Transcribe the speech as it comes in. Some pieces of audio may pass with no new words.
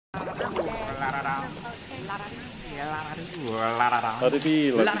Let it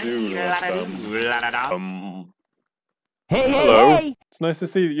be, let it do. Hello. Hey! It's nice to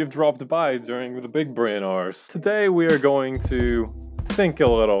see that you've dropped by during the big brain hours. Today we are going to think a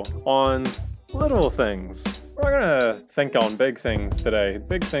little on little things. We're not gonna think on big things today.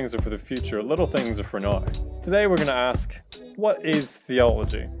 Big things are for the future, little things are for now. Today we're gonna ask, what is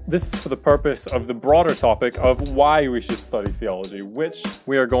theology? This is for the purpose of the broader topic of why we should study theology, which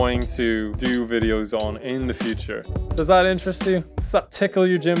we are going to do videos on in the future. Does that interest you? Does that tickle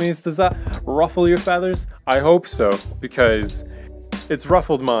your jimmies? Does that ruffle your feathers? I hope so, because it's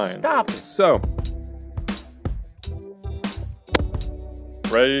ruffled mine. Stop. So,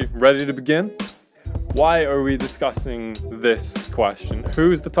 ready to begin? Why are we discussing this question?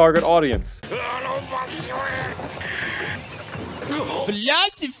 Who's the target audience?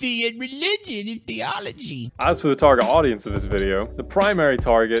 Philosophy and religion and theology. As for the target audience of this video, the primary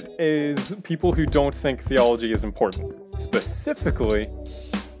target is people who don't think theology is important. Specifically,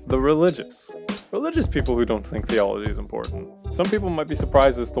 the religious. Religious people who don't think theology is important. Some people might be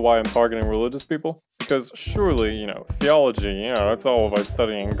surprised as to why I'm targeting religious people, because surely, theology, it's all about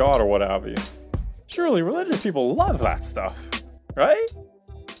studying God or what have you. Surely religious people love that stuff, right?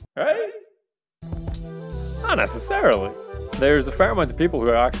 Right? Not necessarily. There's a fair amount of people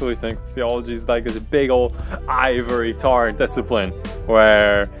who actually think theology is like a big old ivory tower discipline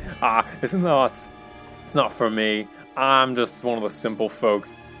where, it's not for me. I'm just one of the simple folk.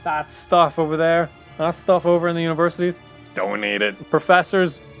 That stuff over there, that stuff over in the universities, don't need it.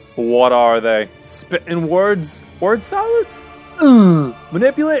 Professors, what are they? Spitting words? Word salads?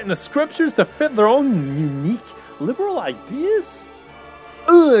 Manipulating the scriptures to fit their own unique liberal ideas?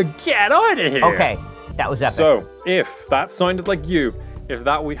 Get out of here! Okay, that was epic. So, if that sounded like you, if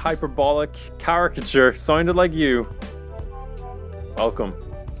that wee hyperbolic caricature sounded like you, welcome.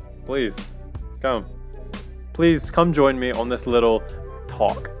 Please, come. Please come join me on this little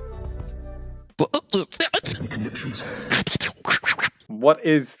talk. What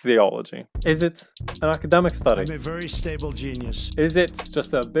is theology? Is it an academic study? I'm a very stable genius. Is it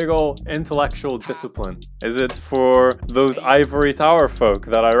just a big old intellectual discipline? Is it for those ivory tower folk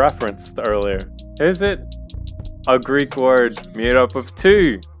that I referenced earlier? Is it a Greek word made up of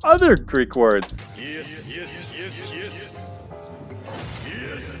two other Greek words? Yes.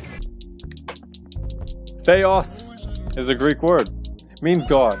 Theos is a Greek word. It means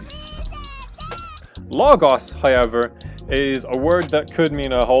God. Logos, however, is a word that could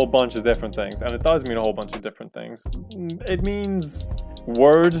mean a whole bunch of different things, and it does mean a whole bunch of different things. It means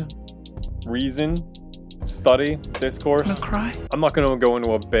word, reason, study, discourse. I'm not going to go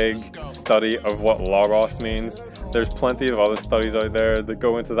into a big study of what logos means. There's plenty of other studies out there that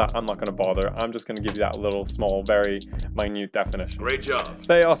go into that. I'm not going to bother. I'm just going to give you that little, small, very minute definition. Great job.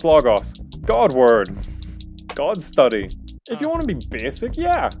 Theos logos. God word. God study. If you want to be basic,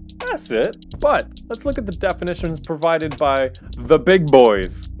 yeah, that's it. But let's look at the definitions provided by the big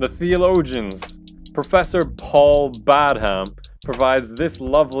boys, the theologians. Professor Paul Badham provides this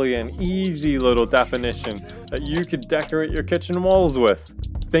lovely and easy little definition that you could decorate your kitchen walls with.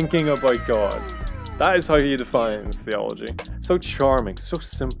 Thinking about God. That is how he defines theology. So charming, so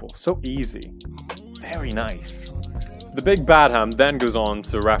simple, so easy. Very nice. The big Badham then goes on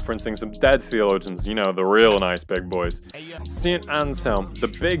to referencing some dead theologians, the real nice big boys. Saint Anselm, the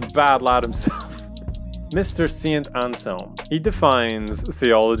big bad lad himself. Mr. Saint Anselm. He defines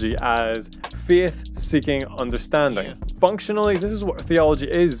theology as faith-seeking understanding. Functionally, this is what theology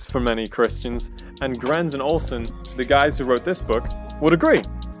is for many Christians, and Grenz and Olson, the guys who wrote this book, would agree.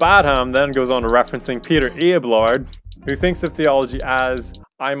 Badham then goes on to referencing Peter Abelard, who thinks of theology as,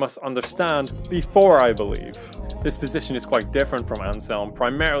 I must understand before I believe. This position is quite different from Anselm,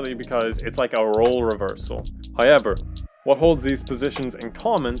 primarily because it's like a role reversal. However, what holds these positions in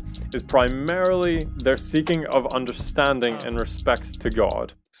common is primarily their seeking of understanding in respect to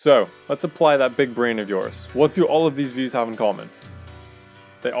God. So, let's apply that big brain of yours. What do all of these views have in common?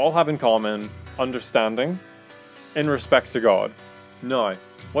 They all have in common understanding in respect to God. Now,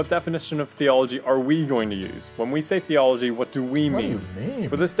 what definition of theology are we going to use? When we say theology, what do we mean? What do you mean?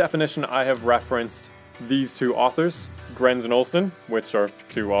 For this definition, I have referenced these two authors, Grenz and Olson, which are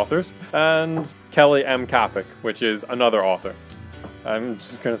two authors, and Kelly M. Kapic, which is another author. I'm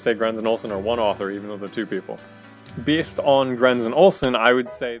just going to say Grenz and Olson are one author, even though they're two people. Based on Grenz and Olson, I would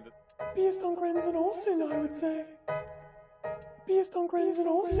say that... Based on Grenz and Olson, I would say... Based on Grenz and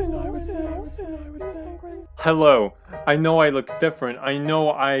Olson, I would say... Hello, I know I look different, I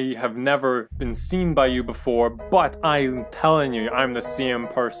know I have never been seen by you before, but I'm telling you, I'm the same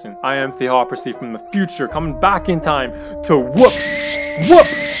person. I am Theocracy from the future, coming back in time to whoop Whoop!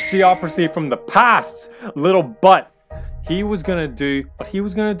 Theocracy from the past, little butt. He was gonna do what he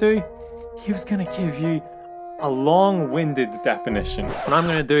was gonna do. He was gonna give you a long-winded definition. What I'm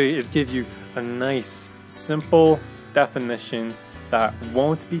gonna do is give you a nice, simple definition that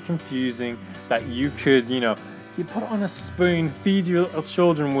won't be confusing, that you could, you put on a spoon, feed your little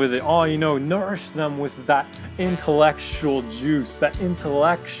children with it, or, nourish them with that intellectual juice, that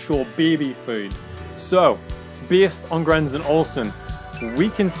intellectual baby food. So, based on Grenz and Olson, we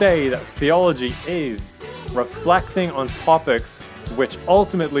can say that theology is reflecting on topics which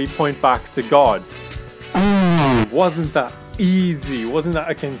ultimately point back to God. Wasn't that easy? Wasn't that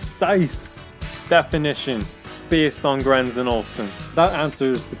a concise definition based on Grenz and Olson? That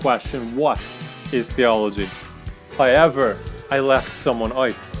answers the question, what is theology? However, I left someone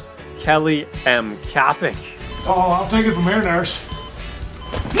out. Kelly M. Kapic. Oh, I'll take it from here, nurse.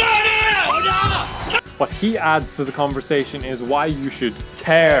 No! What he adds to the conversation is why you should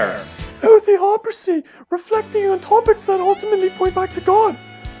care. Oh, theocracy, reflecting on topics that ultimately point back to God.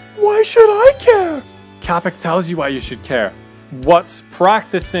 Why should I care? Kapic tells you why you should care. What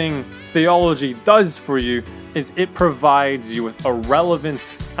practicing theology does for you is it provides you with a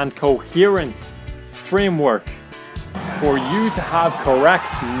relevant and coherent framework for you to have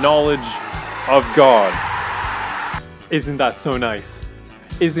correct knowledge of God. Isn't that so nice?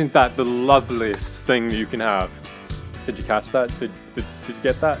 Isn't that the loveliest thing you can have? Did you catch that? Did you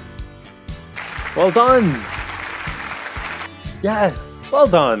get that? Well done! Yes, well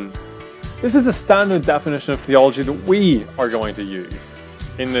done! This is the standard definition of theology that we are going to use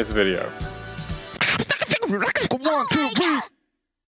in this video. 1, 2, 3.